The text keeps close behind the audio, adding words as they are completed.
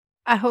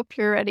I hope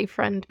you're ready,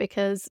 friend,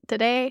 because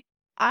today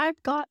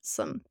I've got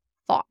some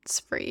thoughts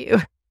for you.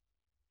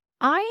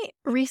 I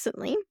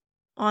recently,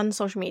 on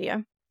social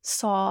media,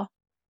 saw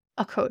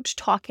a coach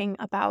talking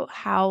about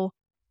how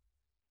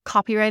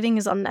copywriting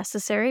is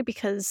unnecessary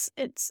because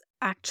it's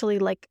actually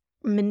like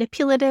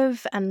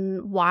manipulative,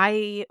 and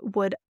why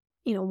would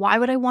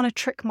I want to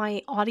trick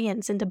my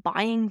audience into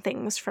buying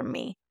things from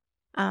me?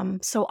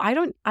 So I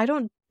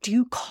don't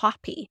do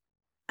copy.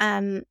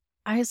 And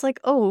I was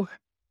like, oh,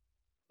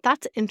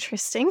 that's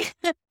interesting.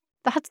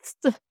 That's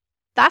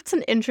that's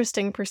an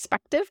interesting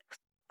perspective.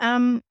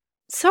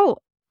 So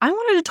I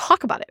wanted to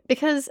talk about it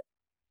because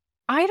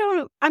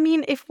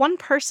if one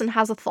person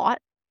has a thought,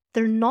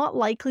 they're not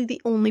likely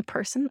the only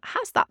person that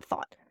has that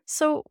thought.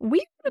 So we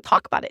want to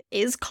talk about it.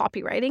 Is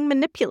copywriting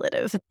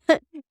manipulative?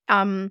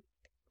 um,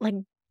 like,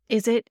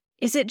 is it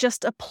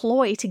just a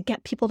ploy to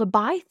get people to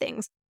buy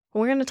things?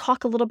 We're going to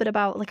talk a little bit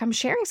about, like, I'm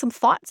sharing some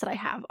thoughts that I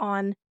have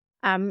on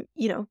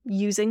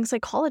using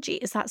psychology.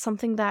 Is that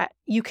something that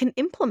you can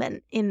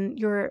implement in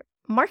your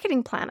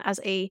marketing plan as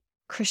a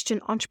Christian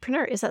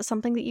entrepreneur? Is that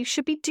something that you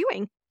should be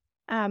doing?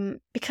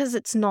 Because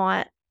it's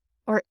not,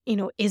 or,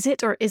 is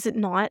it or is it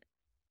not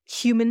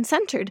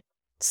human-centered?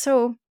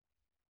 So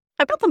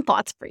I've got some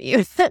thoughts for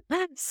you.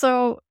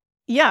 So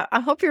yeah,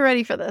 I hope you're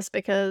ready for this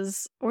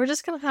because we're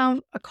just going to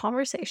have a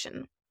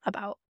conversation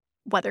about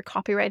whether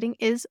copywriting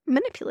is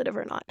manipulative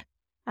or not.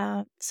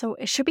 So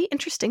it should be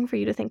interesting for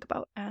you to think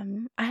about.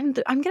 And I'm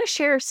going to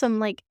share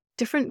some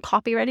different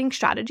copywriting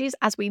strategies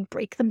as we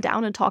break them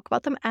down and talk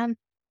about them. And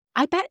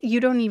I bet you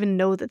don't even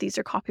know that these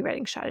are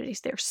copywriting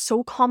strategies. They're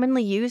so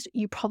commonly used,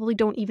 you probably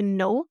don't even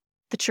know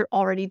that you're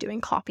already doing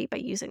copy by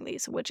using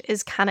these, which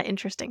is kind of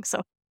interesting.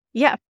 So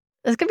yeah,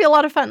 it's going to be a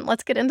lot of fun.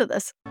 Let's get into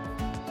this.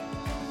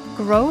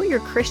 Grow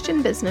your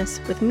Christian business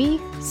with me,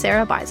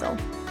 Sarah Beisel.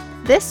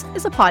 This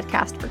is a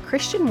podcast for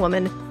Christian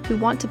women who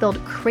want to build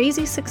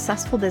crazy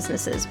successful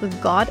businesses with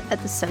God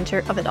at the center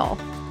of it all.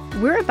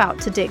 We're about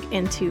to dig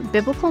into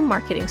biblical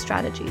marketing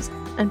strategies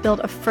and build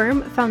a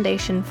firm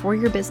foundation for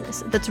your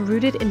business that's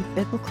rooted in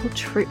biblical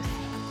truth.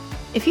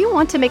 If you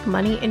want to make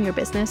money in your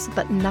business,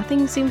 but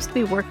nothing seems to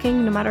be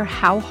working no matter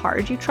how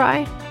hard you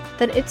try,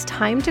 then it's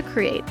time to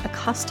create a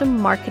custom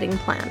marketing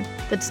plan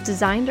that's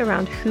designed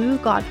around who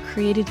God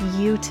created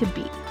you to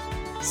be.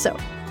 So,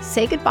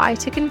 say goodbye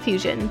to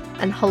confusion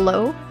and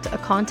hello to a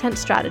content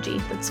strategy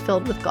that's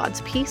filled with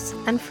God's peace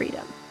and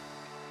freedom.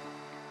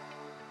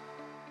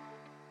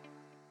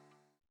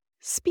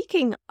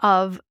 Speaking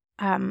of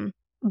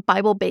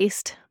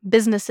Bible-based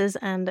businesses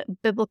and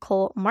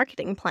biblical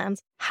marketing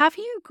plans, have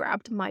you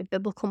grabbed my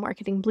biblical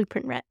marketing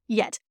blueprint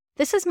yet?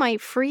 This is my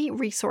free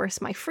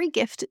resource, my free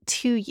gift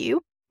to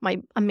you,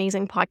 my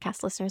amazing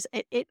podcast listeners.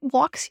 It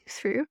walks you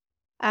through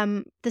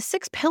the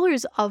 6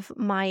 pillars of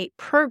my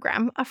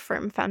program, A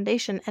Firm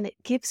Foundation, and it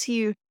gives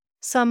you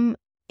some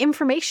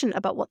information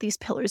about what these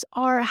pillars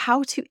are,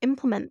 how to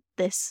implement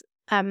this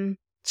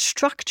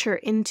structure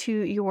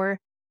into your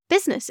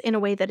business in a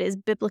way that is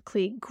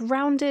biblically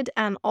grounded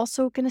and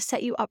also going to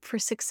set you up for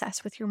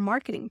success with your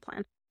marketing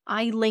plan.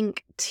 I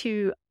link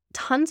to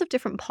tons of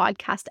different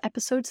podcast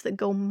episodes that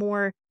go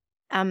more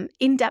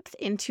in depth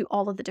into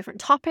all of the different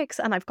topics,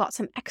 and I've got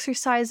some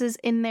exercises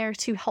in there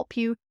to help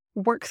you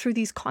work through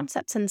these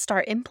concepts and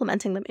start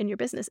implementing them in your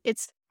business.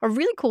 It's a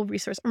really cool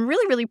resource. I'm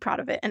really, really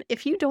proud of it. And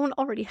if you don't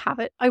already have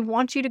it, I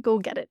want you to go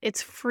get it.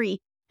 It's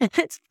free.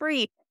 It's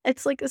free.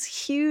 It's like this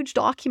huge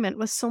document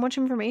with so much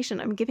information.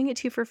 I'm giving it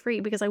to you for free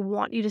because I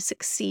want you to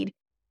succeed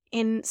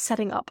in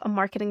setting up a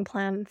marketing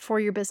plan for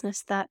your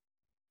business that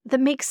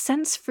makes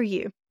sense for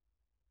you.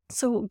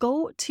 So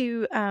go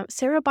to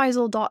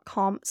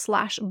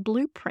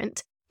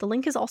sarahbeisel.com/blueprint. The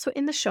link is also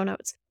in the show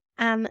notes.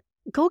 And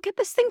go get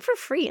this thing for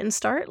free and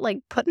start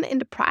putting it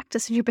into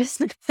practice in your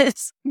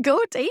business. Go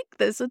take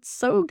this. It's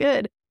so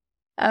good.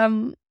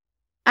 And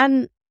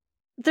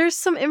there's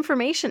some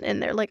information in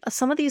there.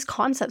 Some of these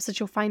concepts that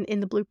you'll find in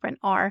the blueprint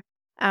are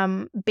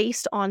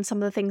based on some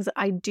of the things that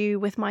I do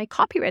with my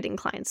copywriting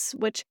clients,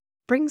 which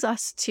brings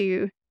us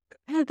to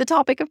the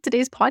topic of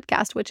today's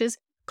podcast, which is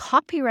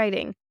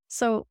copywriting.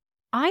 So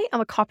I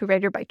am a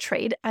copywriter by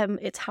trade.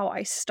 It's how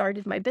I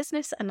started my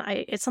business, and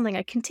it's something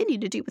I continue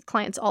to do with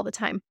clients all the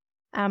time.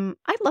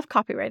 I love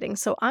copywriting,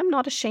 so I'm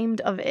not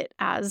ashamed of it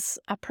as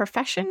a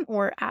profession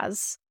or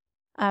as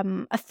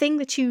a thing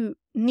that you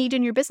need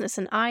in your business.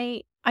 And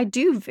I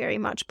do very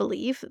much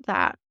believe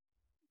that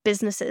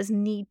businesses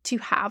need to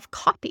have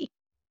copy.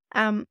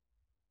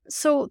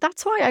 So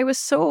that's why I was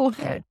so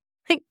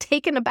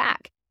taken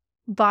aback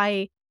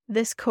by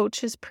this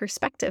coach's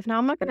perspective. Now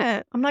I'm not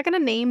gonna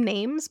name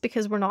names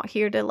because we're not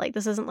here to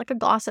this isn't like a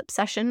gossip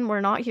session.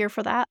 We're not here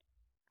for that.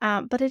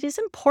 But it is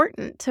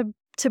important to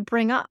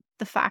bring up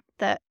the fact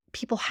that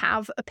people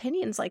have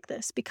opinions like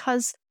this,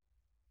 because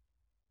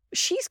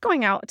she's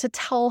going out to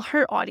tell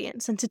her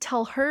audience and to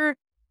tell her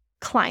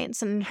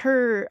clients and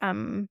her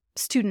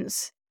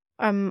students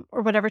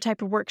or whatever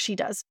type of work she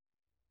does.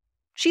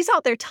 She's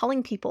out there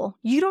telling people,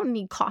 you don't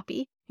need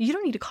copy. You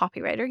don't need a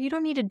copywriter. You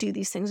don't need to do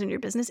these things in your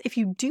business. If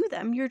you do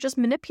them, you're just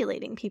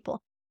manipulating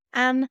people.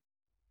 And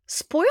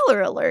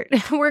spoiler alert,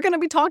 we're going to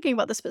be talking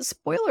about this, but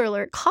spoiler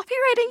alert,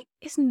 copywriting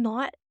is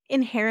not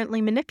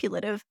inherently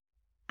manipulative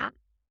at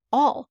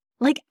all,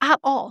 like at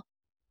all.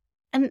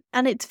 And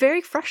it's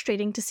very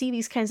frustrating to see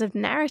these kinds of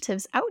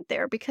narratives out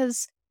there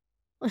because,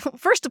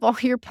 first of all,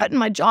 you're putting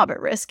my job at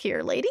risk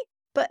here, lady,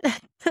 but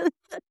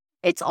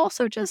it's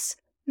also just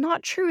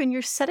not true, and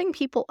you're setting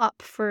people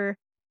up for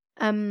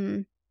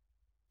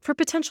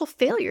potential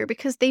failure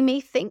because they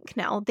may think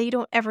now they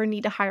don't ever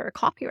need to hire a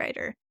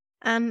copywriter.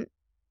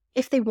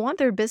 If they want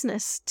their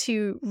business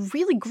to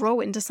really grow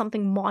into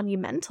something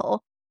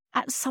monumental,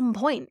 at some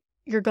point,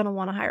 you're going to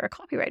want to hire a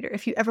copywriter.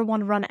 If you ever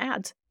want to run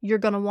ads, you're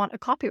going to want a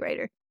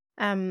copywriter.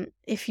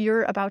 If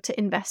you're about to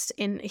invest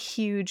in a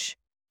huge,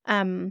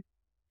 in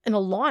a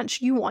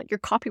launch, you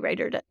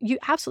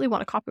absolutely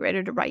want a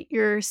copywriter to write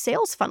your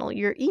sales funnel,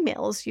 your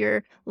emails,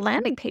 your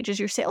landing pages,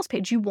 your sales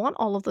page. You want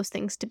all of those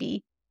things to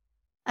be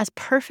as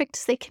perfect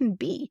as they can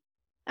be.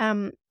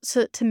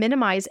 So to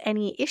minimize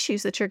any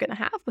issues that you're going to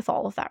have with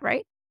all of that,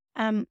 right?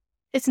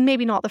 It's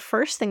maybe not the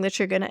first thing that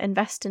you're going to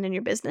invest in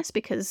your business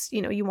because,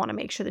 you want to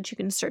make sure that you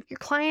can serve your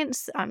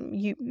clients.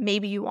 You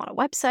want a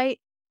website.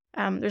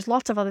 There's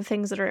lots of other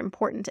things that are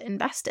important to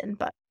invest in,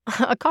 but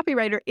a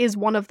copywriter is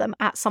one of them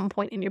at some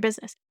point in your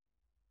business.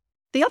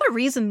 The other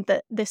reason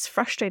that this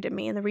frustrated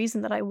me and the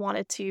reason that I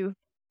wanted to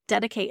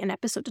dedicate an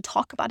episode to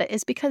talk about it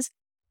is because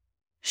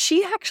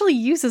she actually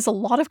uses a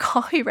lot of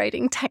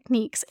copywriting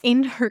techniques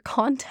in her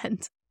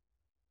content.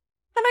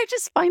 And I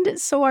just find it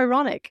so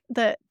ironic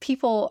that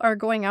people are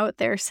going out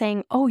there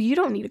saying, oh, you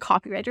don't need a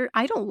copywriter.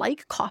 I don't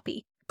like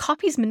copy.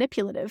 Copy's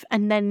manipulative.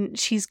 And then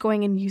she's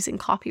going and using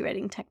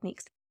copywriting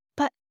techniques.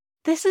 But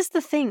this is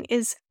the thing,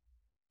 is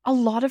a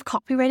lot of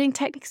copywriting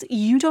techniques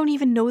you don't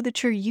even know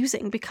that you're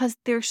using because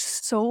they're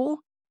so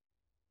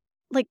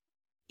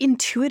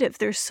intuitive.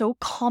 They're so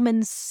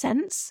common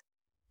sense.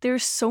 They're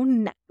so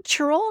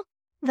natural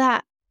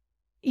that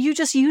you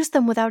just use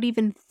them without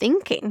even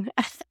thinking.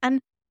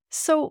 And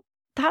so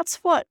that's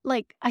what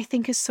I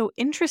think is so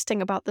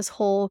interesting about this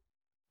whole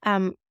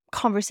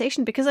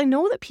conversation, because I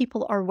know that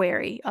people are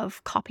wary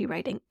of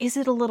copywriting. Is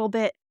it a little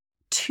bit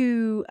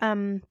too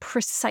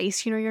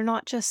precise? You're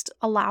not just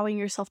allowing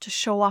yourself to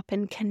show up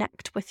and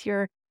connect with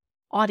your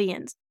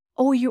audience.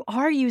 Oh, you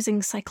are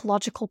using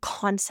psychological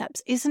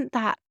concepts. Isn't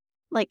that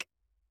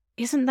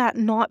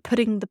not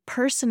putting the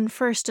person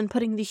first and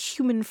putting the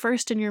human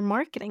first in your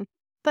marketing?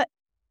 But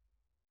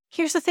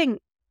here's the thing.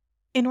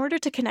 In order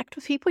to connect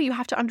with people, you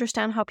have to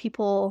understand how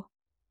people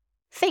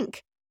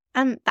think.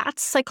 And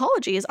that's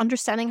psychology, is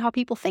understanding how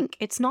people think.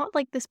 It's not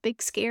like this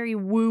big, scary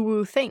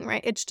woo-woo thing,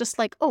 right? It's just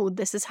like, oh,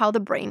 this is how the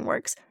brain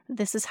works.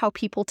 This is how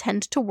people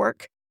tend to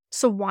work.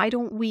 So why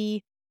don't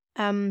we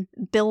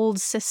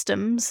build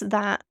systems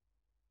that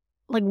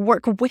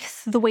work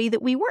with the way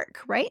that we work,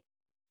 right?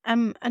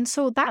 And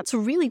so that's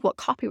really what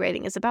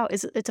copywriting is about.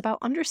 It's about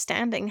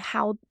understanding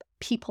how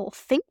people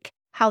think,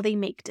 how they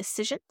make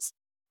decisions,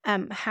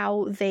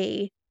 how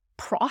they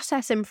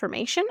process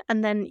information,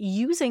 and then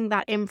using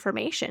that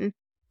information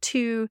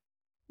to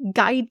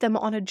guide them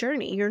on a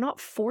journey. You're not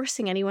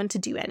forcing anyone to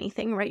do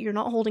anything, right? You're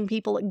not holding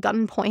people at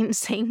gunpoint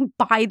saying,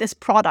 buy this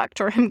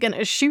product or I'm going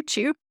to shoot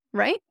you,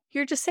 right?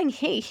 You're just saying,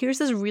 hey, here's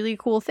this really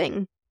cool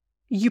thing.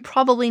 You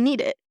probably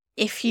need it.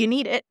 If you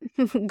need it,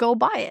 go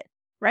buy it,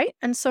 right?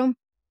 And so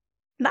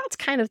that's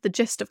kind of the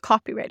gist of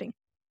copywriting.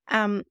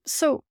 And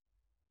here's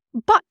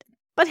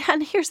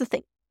the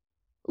thing.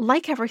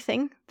 Like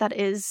everything that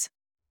is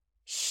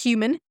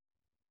human,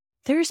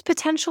 there's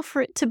potential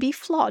for it to be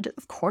flawed.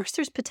 Of course,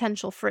 there's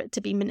potential for it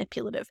to be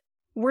manipulative.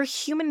 We're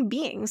human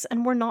beings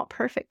and we're not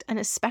perfect. And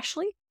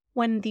especially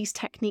when these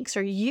techniques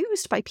are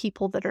used by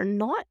people that are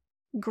not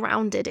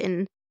grounded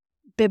in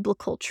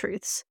biblical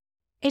truths,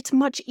 it's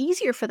much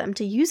easier for them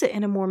to use it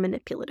in a more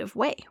manipulative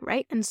way,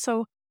 right? And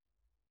so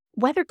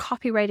whether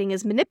copywriting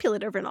is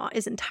manipulative or not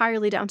is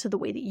entirely down to the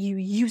way that you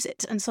use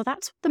it. And so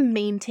that's the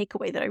main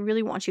takeaway that I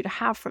really want you to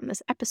have from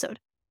this episode.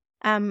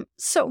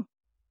 So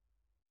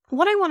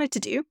what I wanted to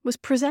do was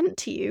present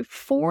to you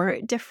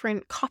 4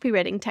 different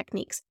copywriting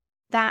techniques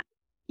that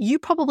you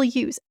probably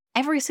use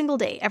every single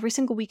day, every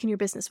single week in your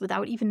business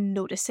without even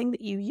noticing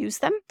that you use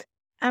them.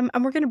 And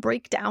we're going to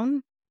break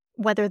down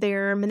whether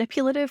they're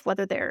manipulative,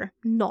 whether they're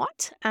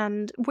not,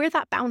 and where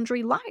that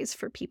boundary lies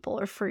for people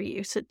or for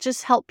you. So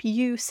just help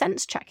you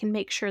sense check and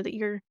make sure that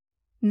you're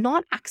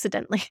not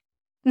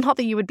that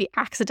you would be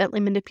accidentally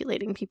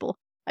manipulating people.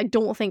 I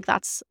don't think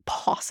that's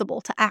possible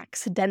to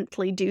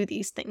accidentally do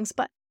these things,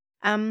 but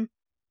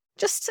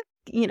just to,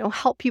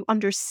 help you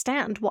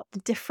understand what the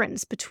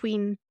difference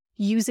between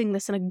using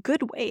this in a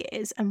good way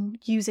is and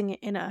using it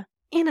in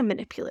a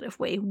manipulative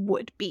way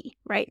would be,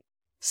 right?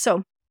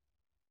 So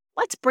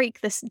let's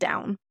break this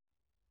down.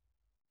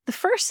 The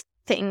first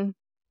thing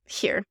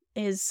here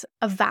is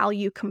a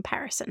value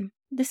comparison.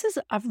 This is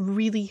a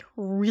really,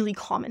 really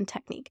common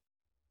technique.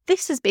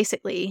 This is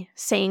basically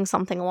saying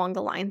something along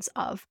the lines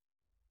of,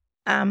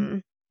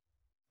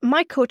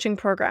 my coaching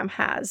program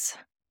has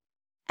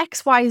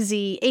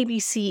XYZ,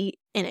 ABC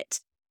in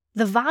it.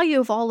 the value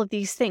of all of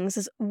these things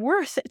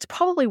it's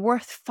probably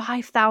worth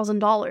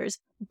 $5,000,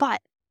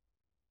 but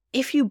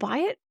if you buy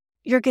it,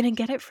 you're going to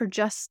get it for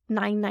just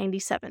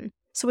 $997.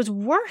 So it's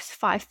worth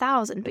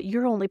 $5,000, but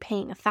you're only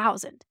paying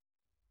 $1,000.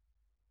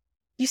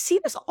 You see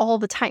this all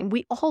the time.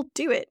 We all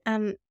do it.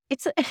 And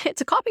it's a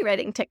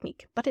copywriting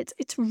technique, but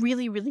it's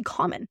really, really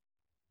common.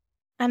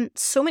 And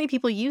so many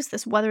people use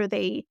this, whether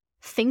they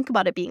think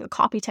about it being a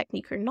copy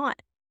technique or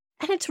not.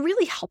 And it's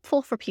really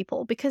helpful for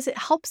people because it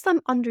helps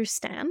them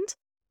understand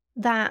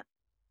that,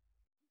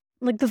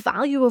 like, the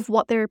value of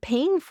what they're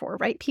paying for,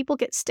 right? People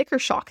get sticker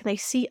shock and they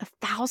see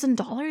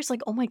 $1,000,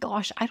 like, oh my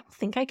gosh, I don't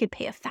think I could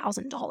pay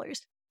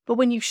 $1,000. But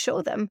when you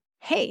show them,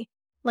 hey,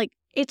 like,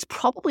 it's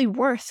probably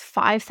worth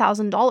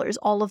 $5,000,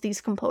 all of these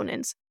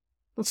components.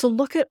 So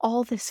look at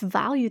all this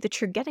value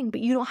that you're getting,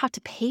 but you don't have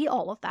to pay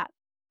all of that.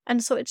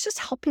 And so it's just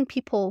helping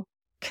people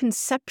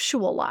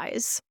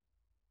conceptualize,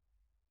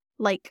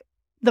 like,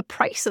 the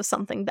price of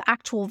something, the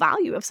actual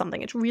value of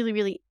something. It's really,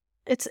 really,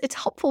 it's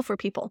helpful for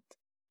people.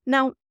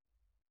 Now,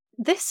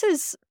 this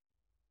is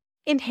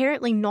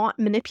inherently not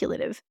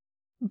manipulative,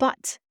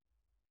 but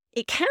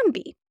it can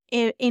be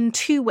in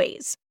two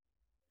ways.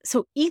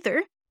 So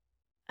either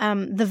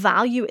the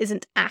value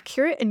isn't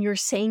accurate and you're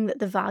saying that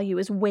the value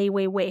is way,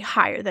 way, way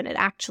higher than it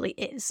actually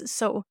is.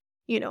 So,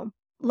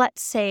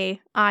 let's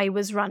say I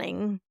was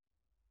running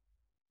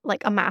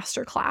like a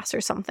master class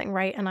or something,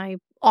 right? And I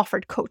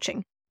offered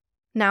coaching.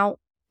 Now,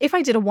 if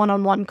I did a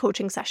one-on-one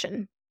coaching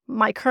session,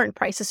 my current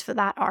prices for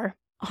that are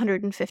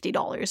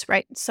 $150,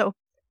 right? So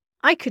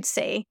I could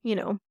say,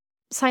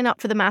 sign up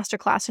for the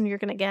masterclass and you're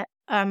going to get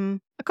a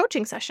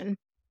coaching session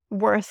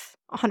worth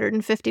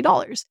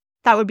 $150.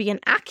 That would be an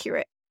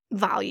accurate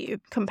value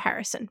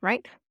comparison,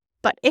 right?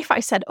 But if I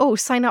said, oh,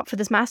 sign up for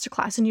this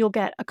masterclass and you'll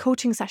get a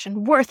coaching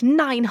session worth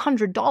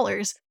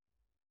 $900,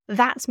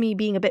 that's me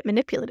being a bit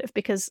manipulative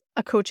because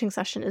a coaching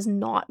session is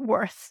not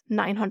worth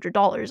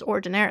 $900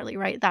 ordinarily,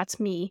 right? That's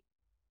me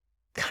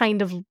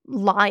kind of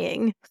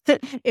lying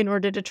in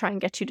order to try and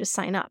get you to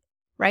sign up,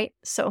 right?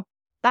 So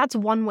that's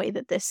one way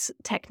that this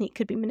technique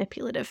could be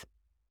manipulative.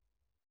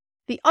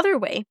 The other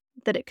way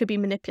that it could be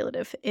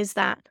manipulative is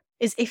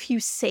if you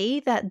say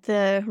that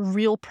the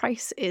real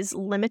price is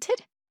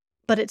limited,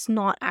 but it's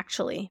not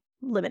actually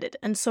limited.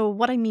 And so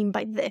what I mean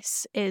by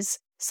this is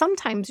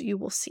sometimes you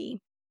will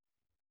see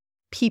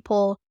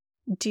people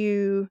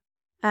do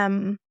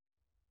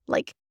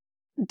like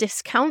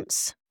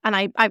discounts,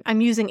 and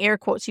I'm using air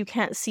quotes. You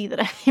can't see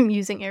that I'm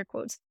using air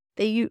quotes.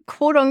 They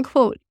quote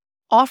unquote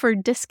offer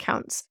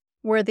discounts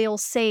where they'll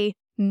say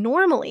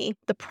normally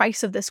the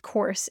price of this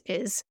course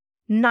is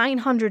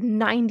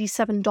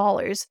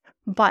 $997,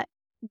 but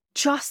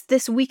just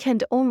this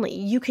weekend only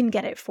you can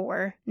get it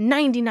for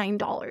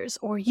 $99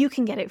 or you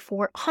can get it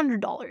for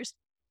 $100.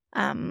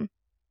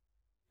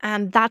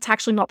 And that's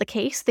actually not the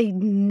case. They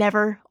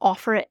never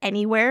offer it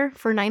anywhere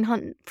for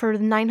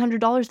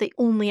 $900. They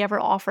only ever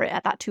offer it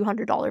at that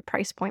 $200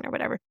 price point or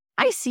whatever.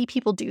 I see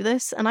people do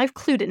this and I've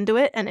clued into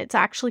it and it's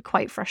actually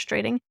quite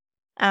frustrating.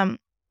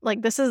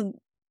 Like, this is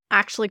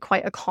actually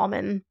quite a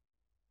common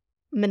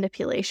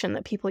manipulation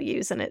that people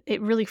use, and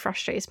it really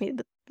frustrates me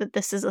that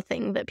this is a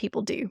thing that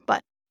people do.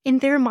 But in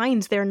their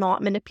minds, they're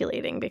not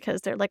manipulating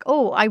because they're like,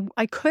 oh,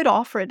 I could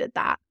offer it at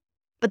that.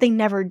 But they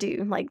never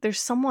do. Like,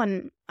 there's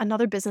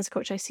another business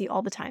coach I see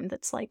all the time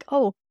that's like,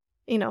 oh,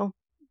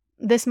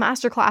 this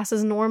masterclass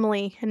is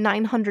normally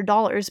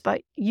 $900,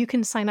 but you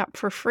can sign up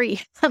for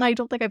free. And I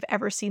don't think I've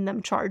ever seen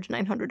them charge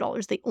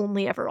 $900. They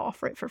only ever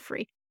offer it for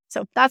free.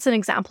 So that's an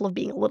example of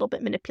being a little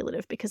bit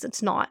manipulative because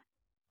it's not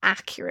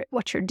accurate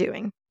what you're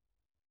doing.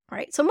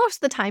 Right? So most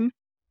of the time,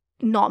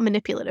 not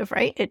manipulative,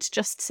 right? It's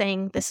just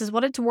saying this is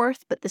what it's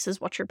worth, but this is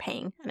what you're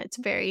paying. And it's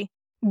a very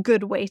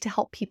good way to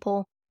help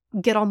people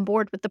get on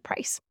board with the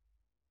price.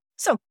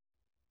 So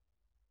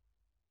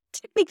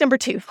technique number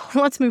 2,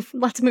 let's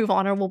move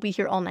on or we'll be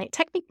here all night.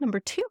 Technique number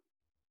 2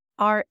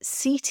 are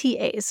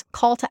CTAs,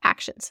 call to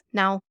actions.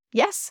 Now,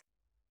 yes,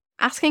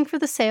 asking for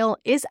the sale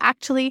is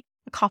actually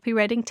a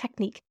copywriting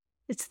technique.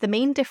 It's the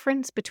main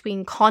difference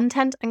between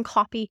content and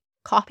copy.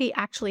 Copy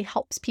actually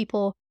helps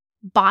people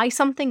buy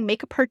something,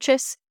 make a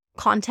purchase.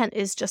 Content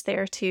is just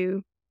there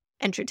to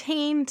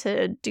entertain,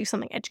 to do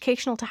something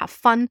educational, to have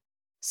fun.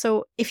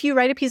 So if you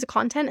write a piece of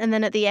content and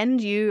then at the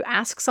end you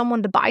ask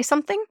someone to buy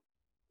something,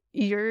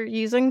 you're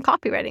using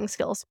copywriting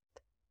skills.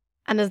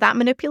 And is that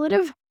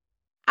manipulative?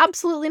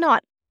 Absolutely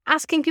not.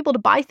 Asking people to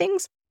buy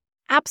things?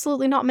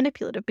 Absolutely not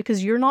manipulative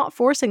because you're not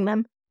forcing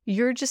them.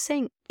 You're just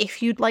saying,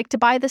 if you'd like to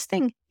buy this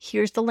thing,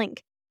 here's the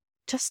link.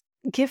 Just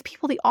give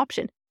people the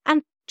option.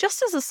 And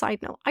just as a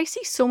side note, I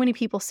see so many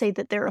people say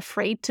that they're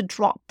afraid to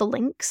drop the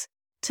links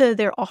to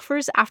their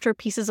offers after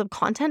pieces of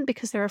content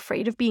because they're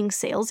afraid of being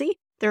salesy.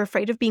 They're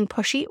afraid of being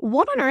pushy.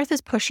 What on earth is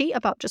pushy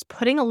about just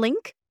putting a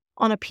link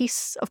on a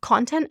piece of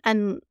content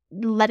and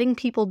letting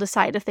people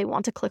decide if they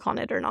want to click on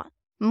it or not?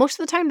 Most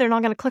of the time, they're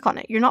not going to click on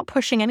it. You're not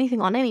pushing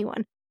anything on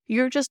anyone.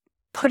 You're just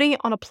putting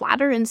it on a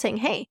platter and saying,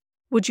 hey,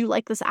 would you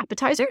like this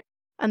appetizer?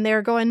 And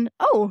they're going,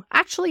 oh,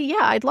 actually,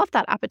 yeah, I'd love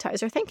that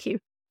appetizer. Thank you.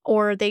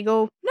 or they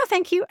go, no,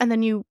 thank you. And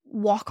then you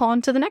walk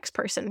on to the next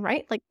person,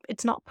 right? Like,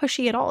 it's not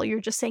pushy at all. You're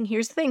just saying,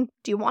 here's the thing.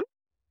 Do you want it?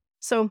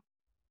 So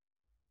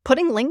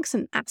putting links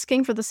and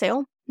asking for the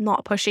sale,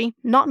 not pushy,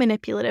 not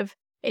manipulative.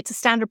 It's a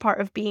standard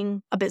part of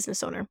being a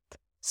business owner.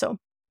 So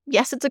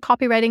yes, it's a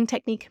copywriting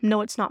technique.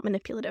 No, it's not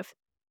manipulative.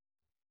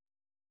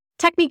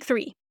 Technique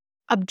 3,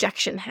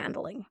 objection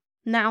handling.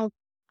 Now,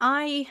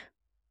 I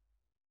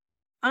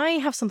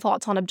have some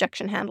thoughts on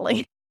objection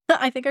handling.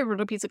 I think I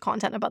wrote a piece of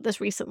content about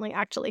this recently,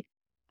 actually.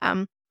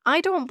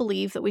 I don't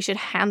believe that we should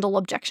handle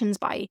objections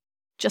by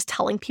just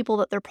telling people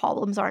that their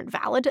problems aren't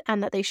valid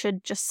and that they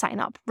should just sign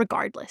up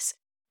regardless.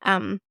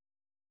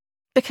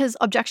 Because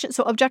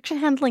objection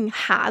handling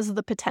has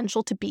the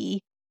potential to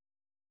be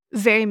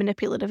very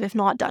manipulative if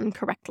not done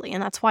correctly.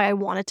 And that's why I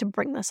wanted to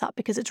bring this up,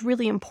 because it's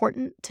really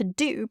important to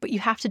do, but you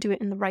have to do it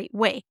in the right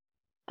way.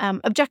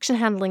 Objection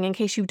handling, in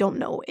case you don't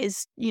know,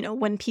 is,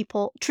 when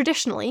people,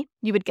 traditionally,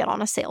 you would get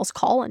on a sales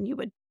call and you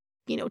would,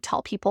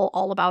 tell people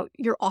all about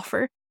your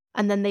offer.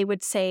 And then they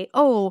would say,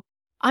 oh,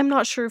 I'm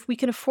not sure if we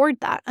can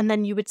afford that. And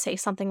then you would say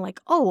something like,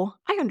 oh,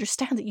 I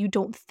understand that you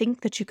don't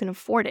think that you can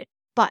afford it,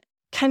 but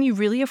can you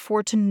really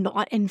afford to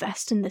not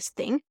invest in this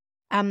thing?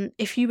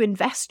 If you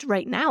invest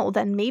right now,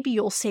 then maybe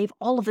you'll save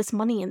all of this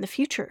money in the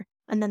future.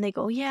 And then they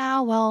go, yeah,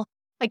 well,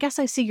 I guess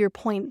I see your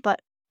point,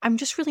 but I'm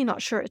just really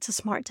not sure it's a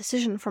smart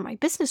decision for my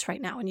business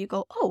right now. And you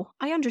go, oh,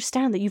 I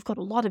understand that you've got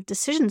a lot of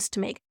decisions to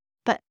make,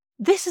 but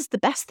this is the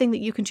best thing that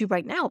you can do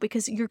right now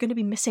because you're going to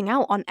be missing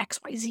out on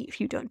XYZ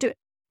if you don't do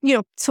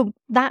it. So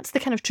that's the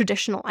kind of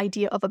traditional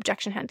idea of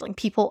objection handling.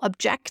 People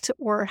object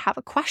or have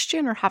a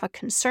question or have a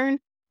concern,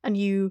 and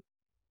you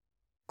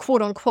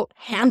quote unquote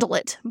handle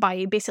it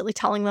by basically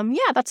telling them,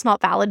 yeah, that's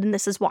not valid and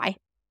this is why.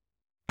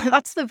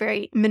 That's the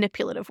very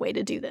manipulative way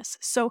to do this.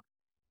 So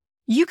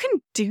you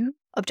can do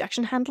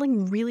objection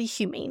handling really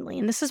humanely.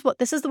 And this is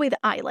the way that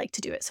I like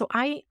to do it. So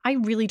I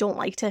really don't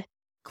like to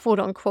quote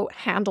unquote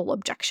handle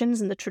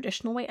objections in the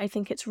traditional way. I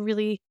think it's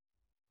really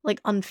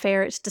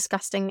unfair. It's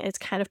disgusting. It's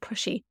kind of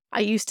pushy. I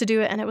used to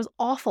do it and it was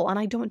awful, and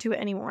I don't do it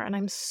anymore. And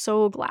I'm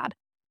so glad.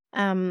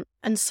 And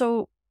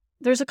so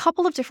there's a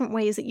couple of different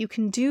ways that you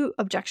can do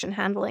objection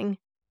handling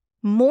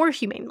more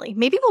humanely.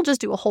 Maybe we'll just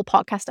do a whole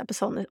podcast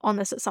episode on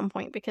this at some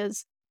point,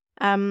 because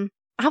I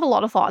have a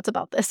lot of thoughts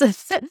about this.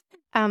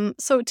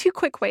 So 2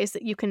 quick ways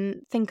that you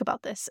can think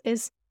about this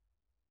is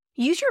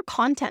use your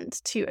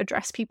content to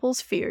address people's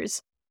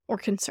fears or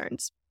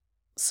concerns.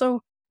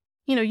 So,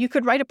 you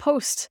could write a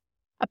post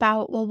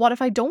about, well, what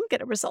if I don't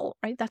get a result,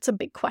 right? That's a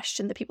big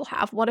question that people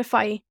have. What if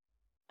I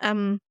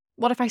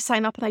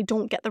sign up and I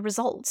don't get the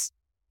results?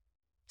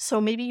 So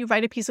maybe you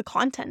write a piece of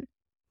content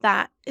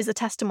that is a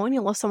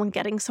testimonial of someone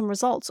getting some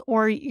results,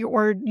 or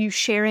you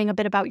sharing a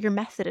bit about your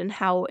method and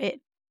how it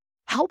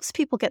helps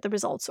people get the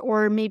results.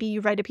 Or maybe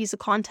you write a piece of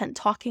content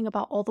talking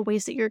about all the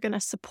ways that you're going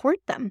to support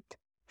them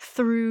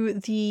through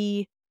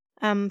the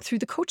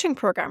coaching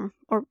program,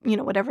 or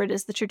whatever it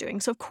is that you're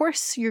doing. So of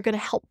course you're going to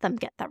help them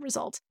get that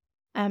result.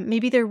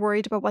 Maybe they're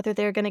worried about whether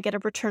they're going to get a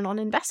return on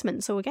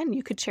investment. So again,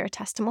 you could share a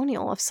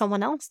testimonial of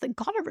someone else that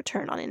got a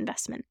return on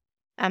investment.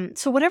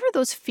 So whatever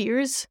those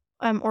fears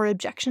or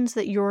objections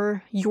that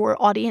your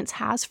audience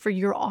has for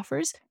your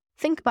offers,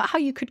 think about how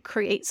you could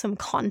create some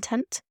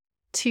content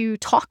to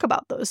talk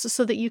about those,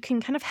 so that you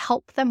can kind of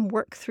help them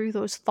work through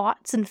those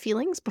thoughts and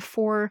feelings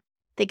before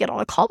they get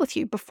on a call with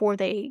you, before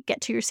they get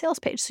to your sales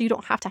page. So you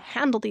don't have to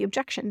handle the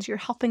objections. You're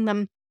helping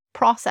them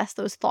process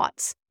those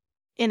thoughts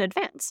in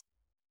advance.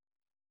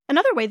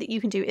 Another way that you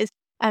can do is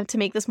to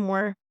make this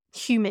more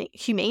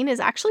humane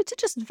is actually to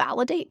just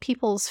validate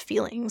people's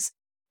feelings.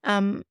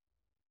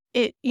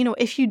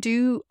 If you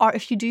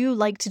do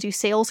like to do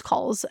sales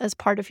calls as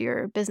part of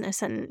your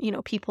business, and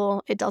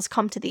it does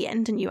come to the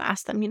end and you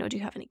ask them, do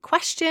you have any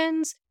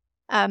questions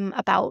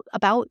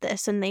about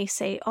this? And they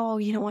say, oh,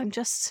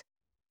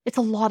 it's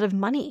a lot of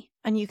money.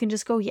 And you can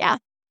just go, yeah,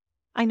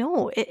 I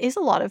know it is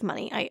a lot of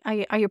money.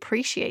 I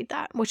appreciate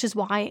that, which is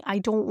why I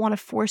don't want to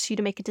force you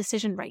to make a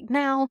decision right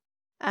now.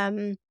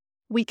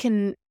 We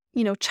can,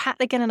 chat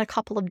again in a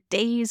couple of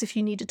days if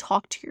you need to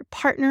talk to your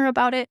partner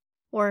about it.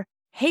 Or,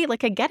 hey, I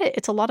get it.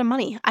 It's a lot of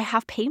money. I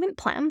have payment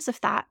plans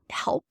if that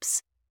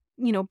helps,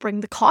 bring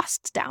the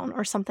costs down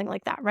or something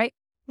like that, right?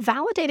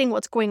 Validating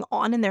what's going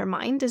on in their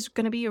mind is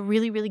going to be a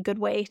really, really good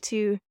way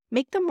to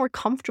make them more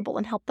comfortable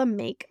and help them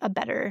make a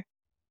better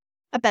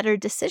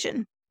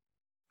decision.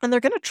 And they're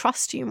going to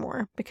trust you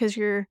more because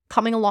you're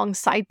coming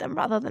alongside them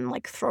rather than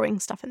throwing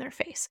stuff in their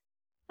face.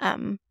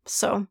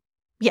 So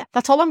yeah,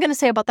 that's all I'm going to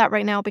say about that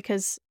right now,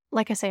 because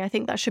like I say, I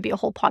think that should be a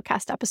whole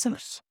podcast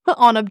episode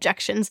on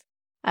objections.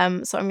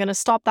 So I'm going to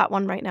stop that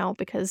one right now,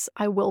 because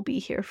I will be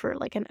here for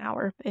an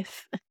hour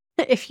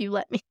if you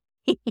let me.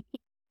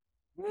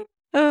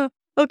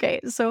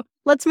 Okay, so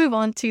let's move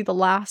on to the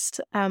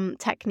last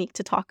technique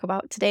to talk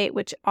about today,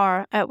 which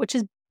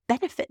is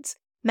benefits.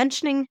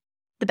 Mentioning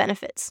the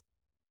benefits.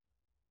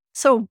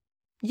 So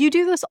you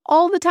do this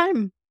all the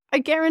time. I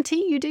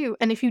guarantee you do.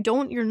 And if you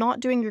don't, you're not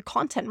doing your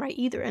content right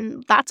either.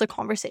 And that's a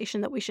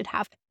conversation that we should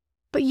have.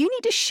 But you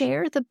need to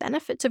share the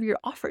benefits of your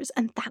offers,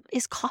 and that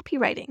is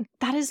copywriting.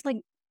 That is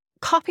like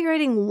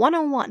copywriting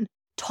 101.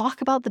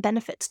 Talk about the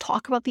benefits,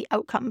 talk about the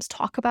outcomes,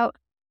 talk about,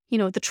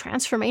 the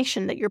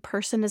transformation that your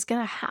person is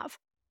going to have.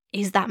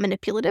 Is that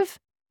manipulative?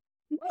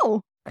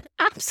 No,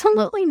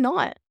 absolutely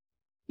not.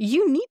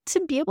 You need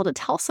to be able to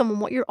tell someone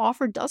what your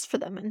offer does for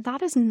them, and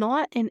that is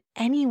not in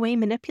any way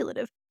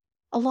manipulative.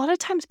 A lot of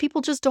times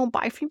people just don't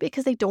buy from you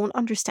because they don't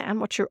understand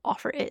what your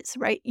offer is,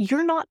 right?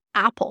 You're not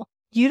Apple.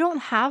 You don't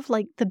have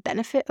like the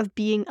benefit of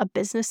being a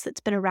business that's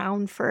been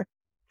around for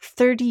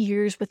 30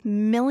 years with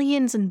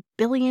millions and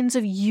billions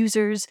of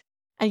users,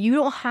 and you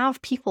don't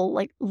have people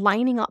like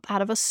lining up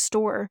out of a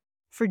store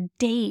for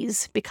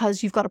days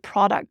because you've got a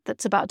product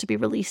that's about to be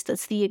released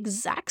that's the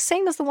exact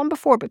same as the one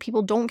before, but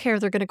people don't care.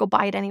 They're going to go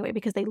buy it anyway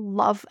because they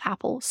love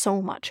Apple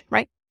so much,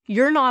 right?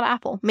 You're not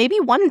Apple. Maybe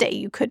one day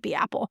you could be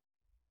Apple.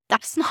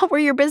 That's not where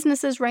your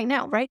business is right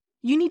now, right?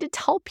 You need to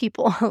tell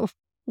people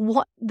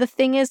what the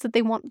thing is that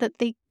they want, that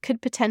they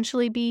could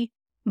potentially be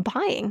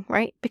buying,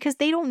 right? Because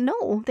they don't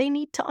know. They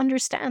need to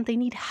understand. They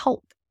need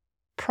help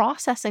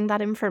processing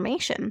that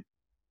information.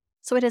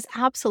 So it is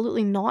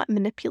absolutely not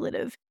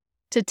manipulative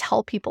to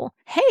tell people,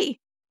 hey,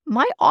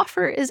 my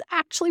offer is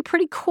actually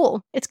pretty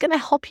cool. It's going to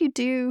help you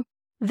do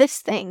this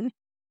thing.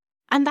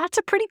 And that's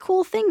a pretty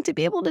cool thing to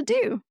be able to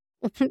do.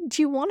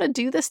 Do you want to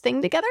do this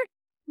thing together?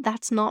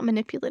 That's not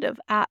manipulative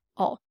at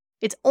all.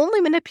 It's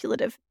only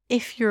manipulative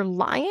if you're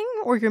lying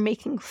or you're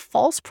making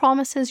false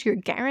promises, you're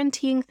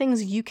guaranteeing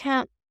things you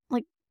can't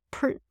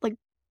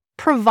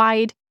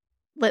provide.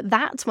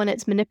 That's when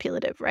it's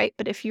manipulative, right?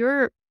 But if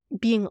you're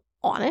being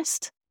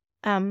honest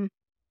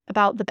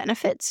about the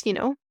benefits,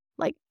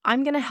 like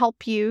I'm going to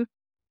help you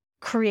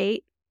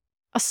create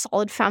a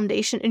solid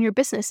foundation in your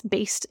business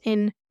based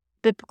in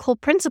biblical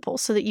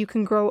principles so that you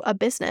can grow a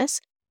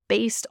business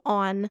based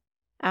on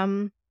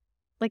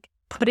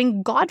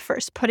putting God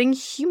first, putting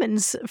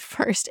humans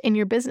first in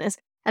your business.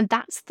 And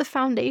that's the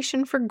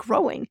foundation for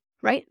growing,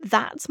 right?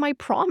 That's my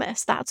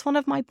promise. That's one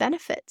of my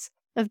benefits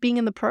of being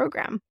in the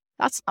program.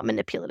 That's not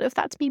manipulative.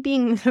 That's me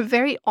being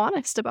very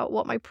honest about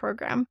what my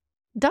program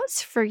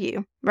does for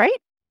you,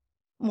 right?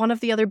 One of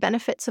the other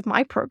benefits of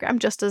my program,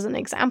 just as an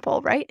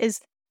example, right,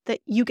 is that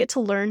you get to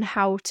learn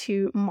how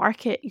to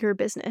market your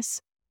business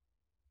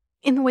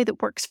in the way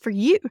that works for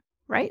you,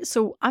 right?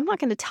 So I'm not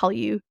going to tell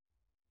you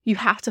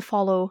have to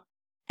follow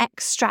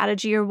X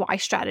strategy or Y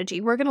strategy.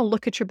 We're going to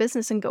look at your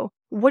business and go,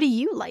 what do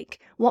you like?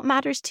 What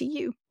matters to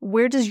you?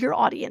 Where does your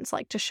audience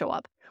like to show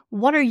up?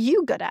 What are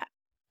you good at?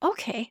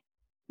 Okay,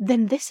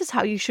 then this is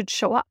how you should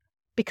show up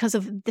because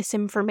of this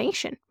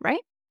information, right?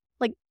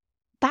 Like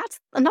that's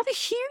another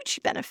huge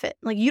benefit.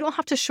 Like you don't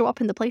have to show up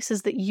in the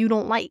places that you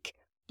don't like.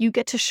 You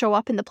get to show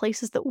up in the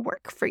places that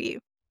work for you.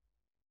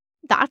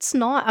 That's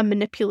not a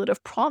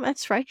manipulative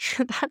promise, right?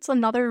 That's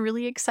another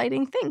really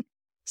exciting thing.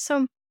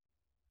 So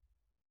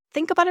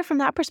think about it from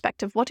that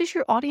perspective. What does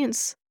your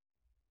audience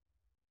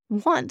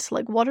want?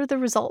 Like, what are the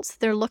results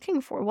they're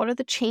looking for? What are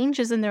the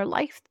changes in their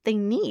life that they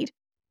need?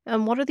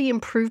 And what are the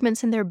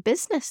improvements in their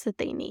business that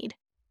they need,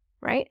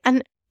 right?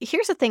 And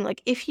here's the thing,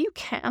 like, if you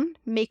can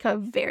make a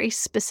very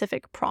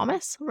specific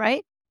promise,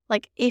 right?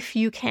 Like, if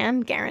you can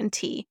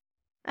guarantee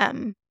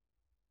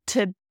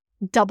to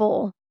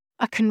double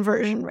a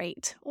conversion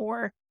rate,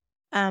 or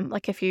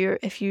like if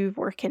you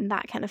work in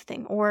that kind of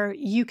thing, or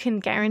you can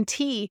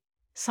guarantee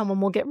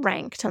someone will get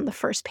ranked on the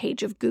first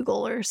page of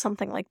Google or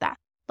something like that.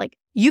 Like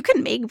you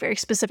can make very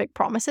specific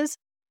promises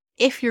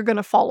if you're going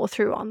to follow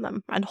through on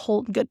them and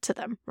hold good to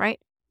them, right?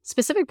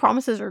 Specific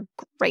promises are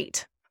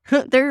great.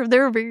 They're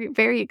very,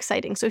 very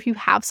exciting. So if you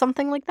have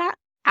something like that,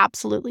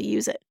 absolutely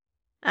use it.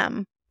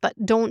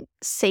 But don't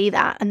say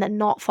that and then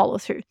not follow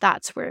through.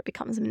 That's where it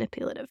becomes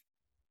manipulative.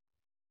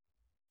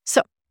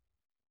 So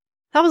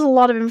that was a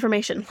lot of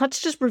information. Let's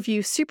just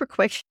review super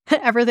quick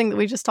everything that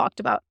we just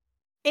talked about.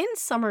 In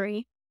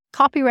summary,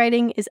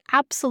 copywriting is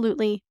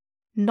absolutely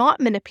not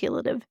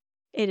manipulative.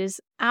 It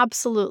is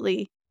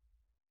absolutely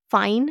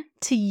fine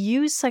to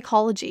use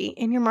psychology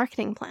in your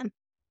marketing plan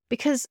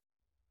because,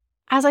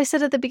 as I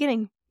said at the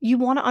beginning, you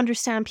want to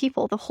understand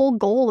people. The whole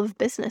goal of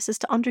business is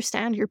to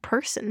understand your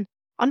person,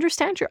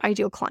 understand your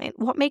ideal client.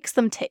 What makes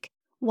them tick?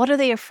 What are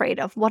they afraid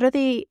of? What are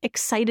they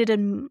excited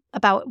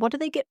about? What do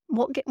they get?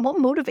 What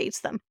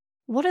motivates them?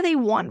 What do they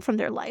want from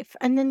their life?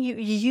 And then you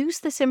use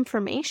this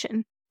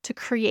information to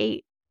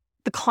create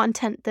the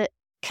content that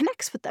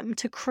connects with them,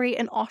 to create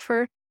an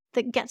offer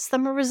that gets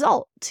them a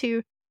result,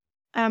 to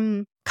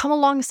come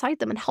alongside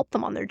them and help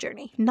them on their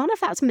journey. None of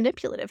that's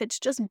manipulative. It's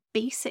just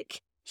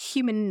basic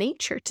human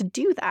nature to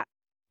do that.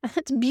 And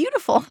it's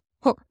beautiful.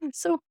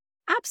 So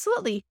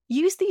absolutely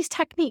use these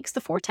techniques,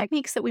 the 4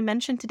 techniques that we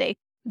mentioned today: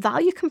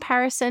 value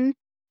comparison,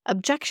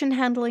 objection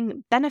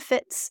handling,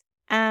 benefits,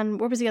 and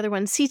what was the other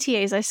one?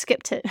 CTAs. I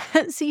skipped it.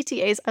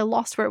 CTAs. I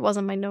lost where it was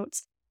in my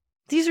notes.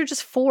 These are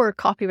just 4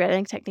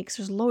 copywriting techniques.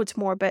 There's loads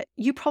more, but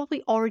you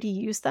probably already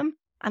use them,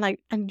 and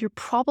you're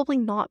probably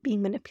not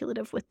being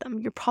manipulative with them.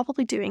 You're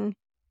probably doing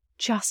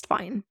just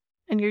fine,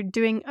 and you're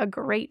doing a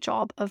great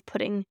job of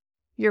putting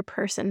your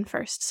person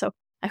first. So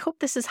I hope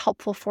this is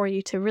helpful for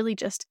you to really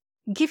just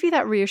give you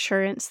that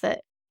reassurance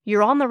that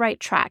you're on the right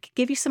track,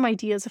 give you some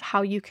ideas of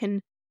how you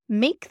can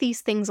make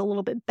these things a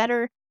little bit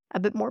better, a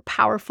bit more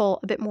powerful,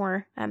 a bit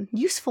more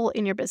useful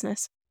in your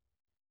business.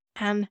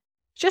 And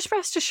just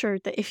rest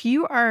assured that if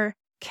you are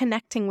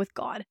connecting with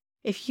God,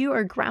 if you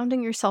are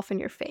grounding yourself in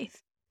your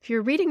faith, if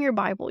you're reading your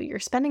Bible, you're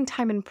spending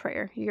time in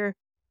prayer, you're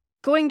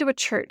going to a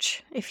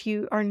church, if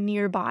you are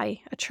nearby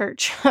a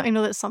church. I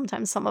know that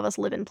sometimes some of us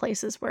live in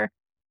places where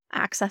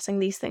accessing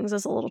these things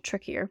is a little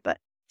trickier, but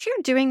if you're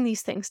doing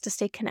these things to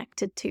stay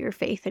connected to your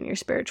faith and your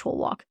spiritual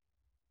walk,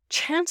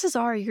 chances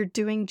are you're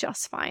doing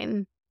just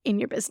fine in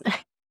your business.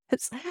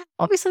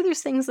 Obviously,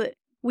 there's things that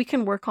we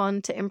can work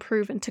on to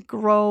improve and to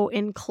grow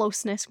in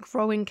closeness,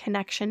 grow in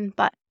connection,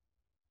 but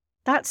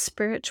that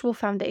spiritual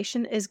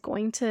foundation is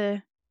going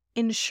to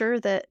ensure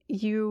that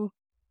you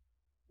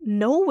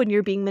know when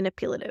you're being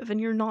manipulative and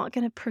you're not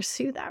going to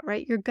pursue that,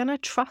 right? You're going to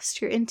trust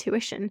your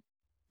intuition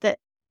that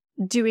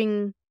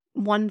doing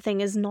one thing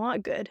is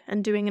not good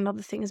and doing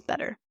another thing is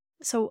better.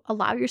 So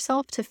allow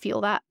yourself to feel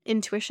that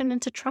intuition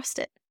and to trust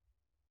it.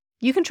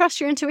 You can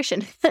trust your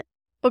intuition,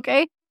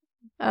 okay?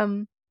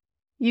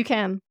 You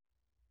can.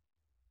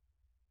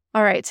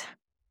 All right.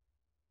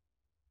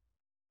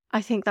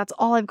 I think that's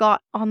all I've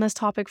got on this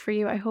topic for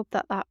you. I hope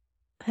that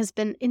has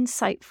been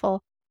insightful.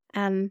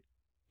 And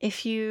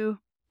if you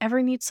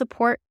ever need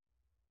support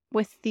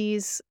with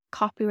these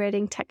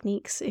copywriting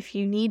techniques, if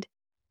you need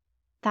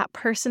that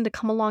person to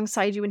come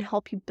alongside you and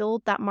help you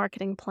build that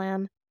marketing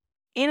plan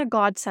in a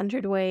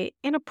God-centered way,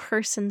 in a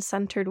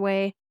person-centered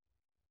way,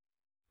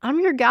 I'm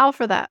your gal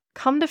for that.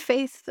 Come to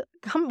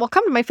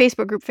my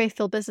Facebook group,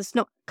 Faith-Filled Business.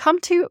 No, come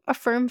to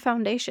Affirm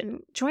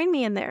Foundation. Join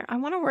me in there. I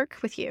want to work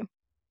with you.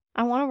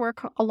 I want to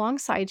work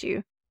alongside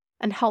you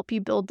and help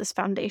you build this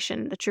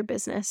foundation that your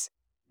business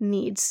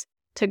needs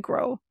to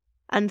grow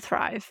and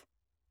thrive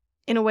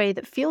in a way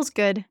that feels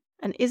good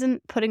and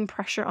isn't putting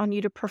pressure on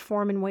you to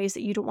perform in ways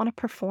that you don't want to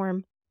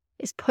perform,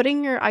 is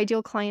putting your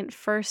ideal client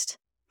first,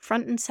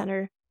 front and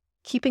center,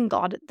 keeping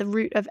God at the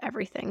root of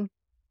everything.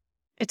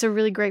 It's a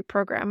really great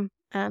program,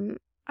 and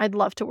I'd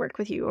love to work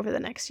with you over the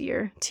next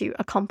year to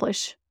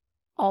accomplish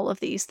all of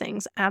these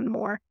things and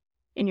more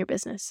in your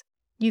business.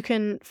 You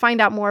can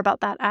find out more about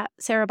that at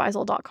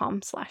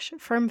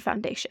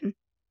sarahbeisel.com/firmfoundation.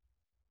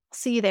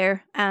 See you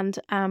there, and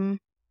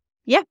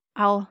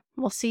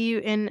we'll see you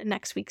in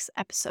next week's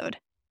episode.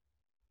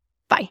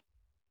 Bye.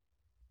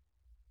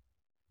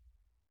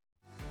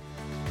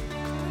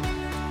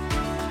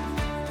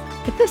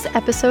 If this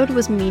episode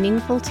was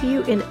meaningful to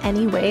you in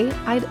any way,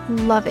 I'd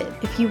love it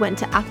if you went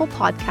to Apple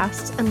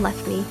Podcasts and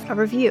left me a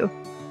review.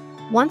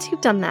 Once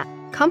you've done that,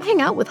 come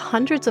hang out with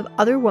hundreds of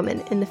other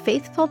women in the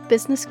Faith-Filled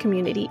Business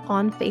community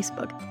on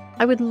Facebook.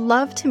 I would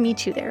love to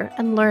meet you there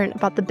and learn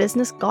about the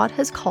business God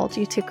has called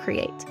you to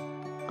create.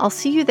 I'll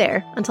see you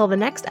there until the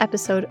next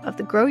episode of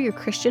the Grow Your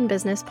Christian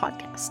Business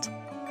podcast.